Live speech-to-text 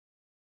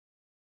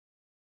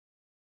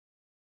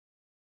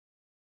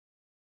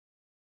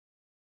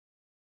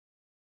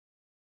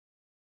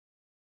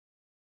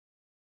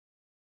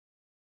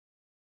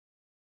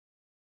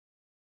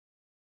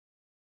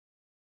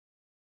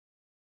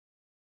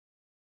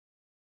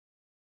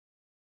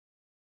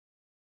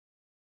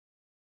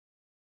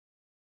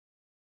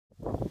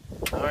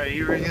Alright,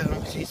 here we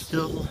go. She's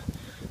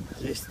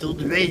still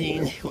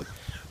debating.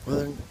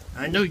 Well,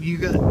 I know you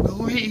got, go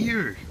right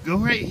here. Go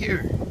right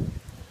here.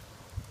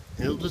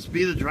 It'll just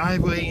be the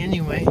driveway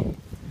anyway.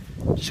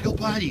 Just go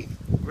potty.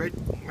 Right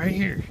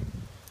here.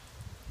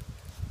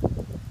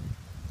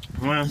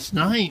 Last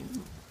night,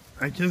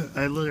 I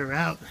let her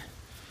out,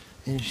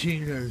 and she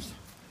just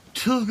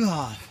took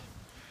off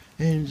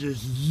and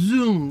just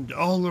zoomed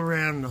all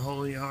around the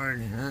whole yard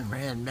and then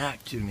ran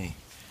back to me.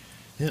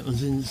 It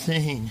was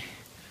insane.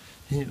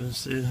 It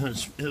was,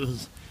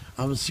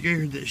 I was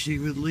scared that she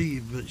would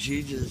leave, but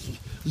she just,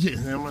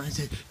 and then when I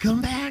said,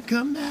 come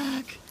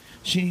back,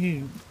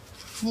 she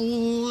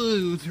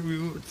flew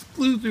through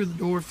the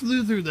door,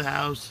 flew through the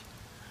house.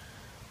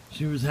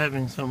 She was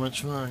having so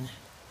much fun.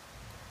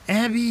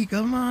 Abby,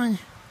 come on.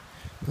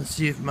 Let's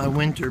see if my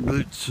winter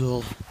boots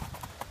will,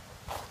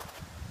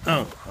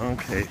 oh,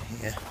 okay,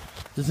 yeah.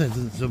 This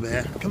isn't so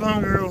bad. Come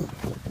on, girl.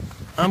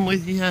 I'm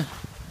with you.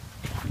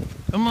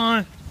 Come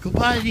on, go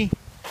potty.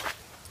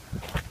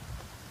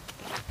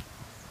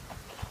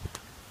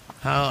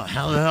 How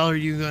the hell are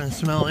you gonna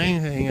smell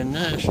anything in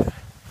this?